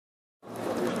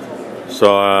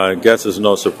So I guess it's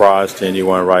no surprise to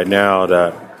anyone right now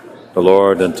that the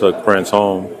Lord then took Prince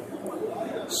home.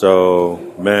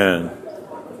 So, man,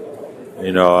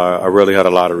 you know, I really had a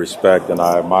lot of respect and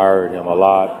I admired him a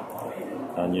lot.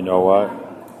 And you know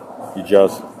what? You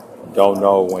just don't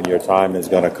know when your time is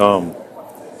going to come.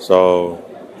 So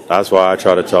that's why I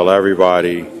try to tell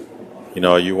everybody, you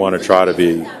know, you want to try to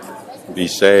be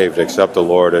saved, accept the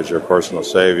Lord as your personal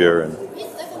Savior and,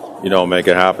 you know, make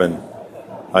it happen.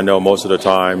 I know most of the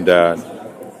time that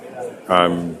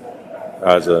I'm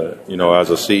as a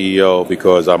CEO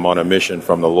because I'm on a mission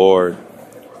from the Lord,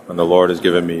 and the Lord has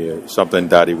given me something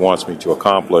that He wants me to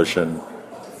accomplish, and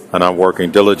I'm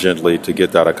working diligently to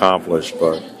get that accomplished.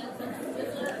 But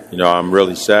you know, I'm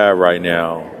really sad right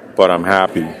now, but I'm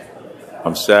happy.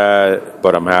 I'm sad,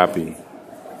 but I'm happy.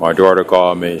 My daughter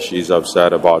called me; she's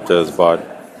upset about this, but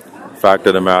the fact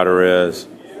of the matter is,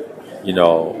 you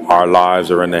know, our lives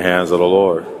are in the hands of the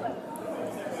Lord.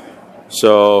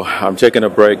 So I'm taking a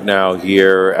break now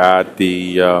here at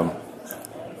the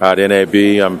at NAB.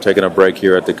 I'm taking a break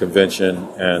here at the convention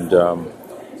and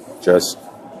just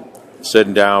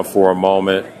sitting down for a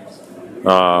moment.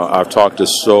 I've talked to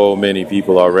so many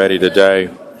people already today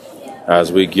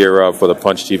as we gear up for the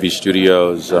Punch TV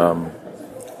Studios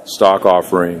stock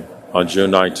offering on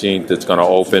June 19th. It's going to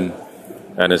open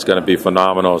and it's going to be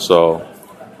phenomenal. So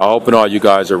I hope all you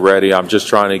guys are ready. I'm just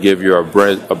trying to give you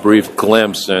a brief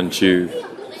glimpse into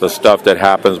the stuff that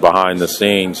happens behind the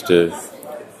scenes to,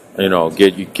 you know,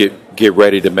 get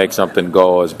ready to make something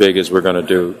go as big as we're going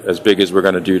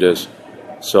to do this.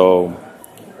 So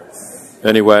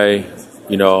anyway,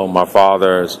 you know, my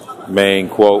father's main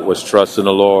quote was, "Trust in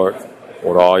the Lord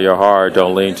with all your heart.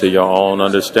 Don't lean to your own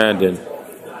understanding.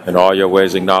 In all your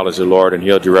ways acknowledge the Lord and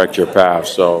He'll direct your path."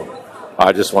 So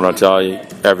I just want to tell you,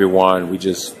 everyone, we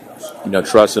just, you know,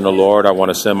 trust in the Lord. I want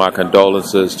to send my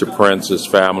condolences to Prince's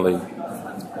family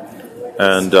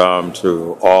and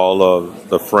to all of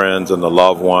the friends and the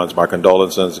loved ones. My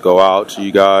condolences go out to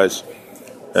you guys.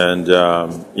 And,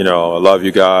 you know, I love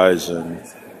you guys. And,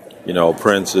 you know,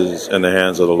 Prince is in the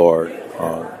hands of the Lord.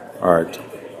 All right.